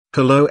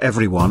Hello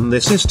everyone,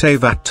 this is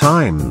Tevat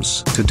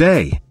Times.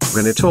 Today,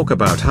 we're gonna talk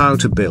about how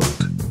to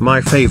build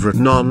my favorite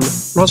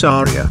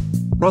non-Rosaria.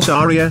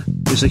 Rosaria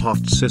is a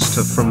hot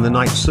sister from the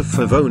Knights of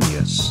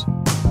Favonius.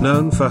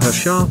 Known for her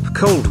sharp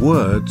cold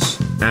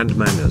words and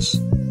manners.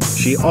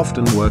 She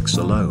often works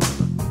alone.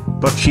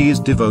 But she is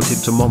devoted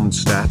to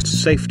Mondstadt's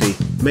safety,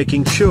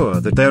 making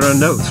sure that there are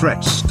no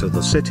threats to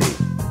the city.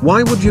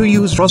 Why would you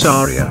use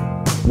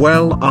Rosaria?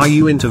 Well, are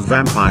you into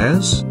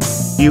vampires?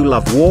 You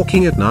love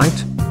walking at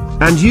night?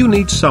 And you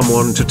need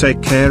someone to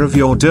take care of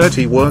your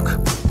dirty work?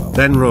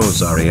 Then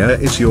Rosaria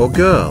is your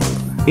girl.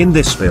 In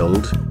this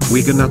build,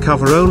 we're gonna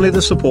cover only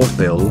the support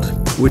build,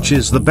 which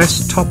is the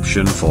best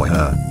option for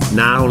her.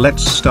 Now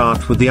let's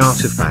start with the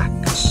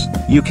artifacts.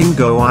 You can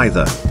go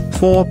either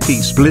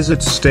 4-piece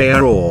Blizzard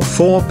Stayer or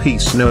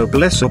 4-piece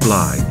Noblesse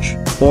Oblige,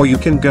 or you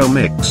can go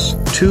mix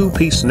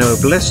 2-piece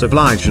Noblesse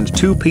Oblige and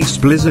 2-piece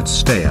Blizzard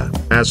Stayer.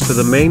 As for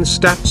the main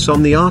stats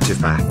on the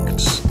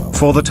artifacts,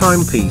 for the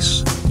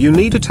timepiece, you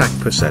need attack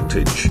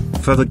percentage,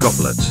 for the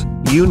goblet,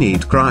 you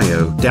need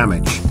cryo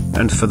damage,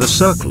 and for the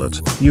circlet,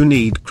 you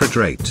need crit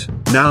rate.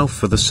 Now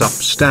for the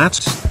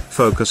substats,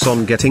 focus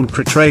on getting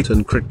crit rate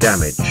and crit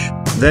damage,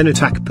 then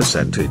attack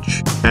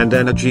percentage, and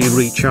energy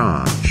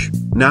recharge.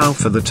 Now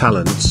for the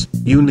talents,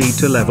 you need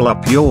to level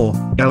up your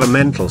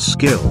elemental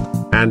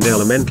skill and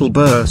elemental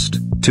burst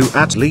to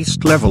at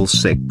least level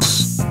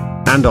 6.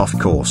 And of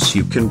course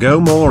you can go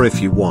more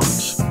if you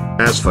want.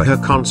 As for her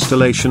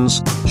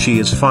constellations, she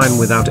is fine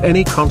without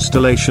any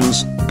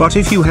constellations, but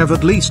if you have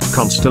at least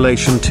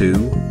constellation 2,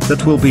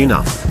 that will be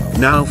enough.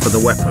 Now for the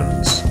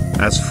weapons.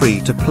 As free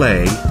to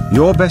play,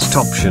 your best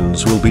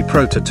options will be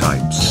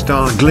Prototype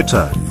Star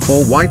Glitter,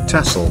 or White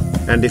Tassel,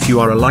 and if you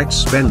are a light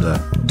spender,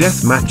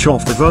 Deathmatch or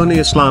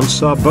Favonius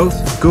Lance are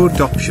both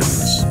good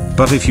options.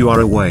 But if you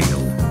are a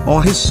whale,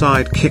 or his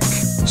sidekick,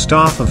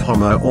 Staff of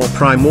Homer or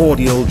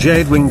Primordial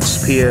Jade-Winged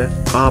Spear,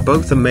 are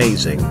both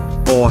amazing,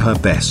 or her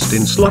best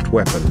in slot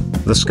weapon,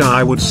 the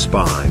Skyward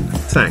Spine.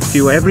 Thank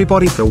you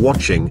everybody for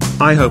watching.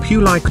 I hope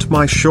you liked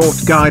my short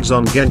guides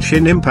on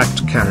Genshin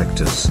Impact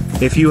characters.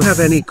 If you have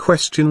any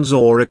questions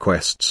or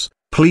requests,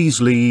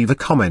 please leave a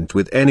comment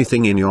with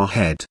anything in your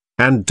head,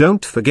 and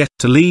don't forget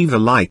to leave a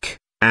like,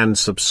 and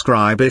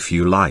subscribe if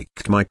you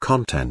liked my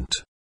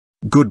content.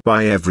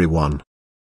 Goodbye everyone.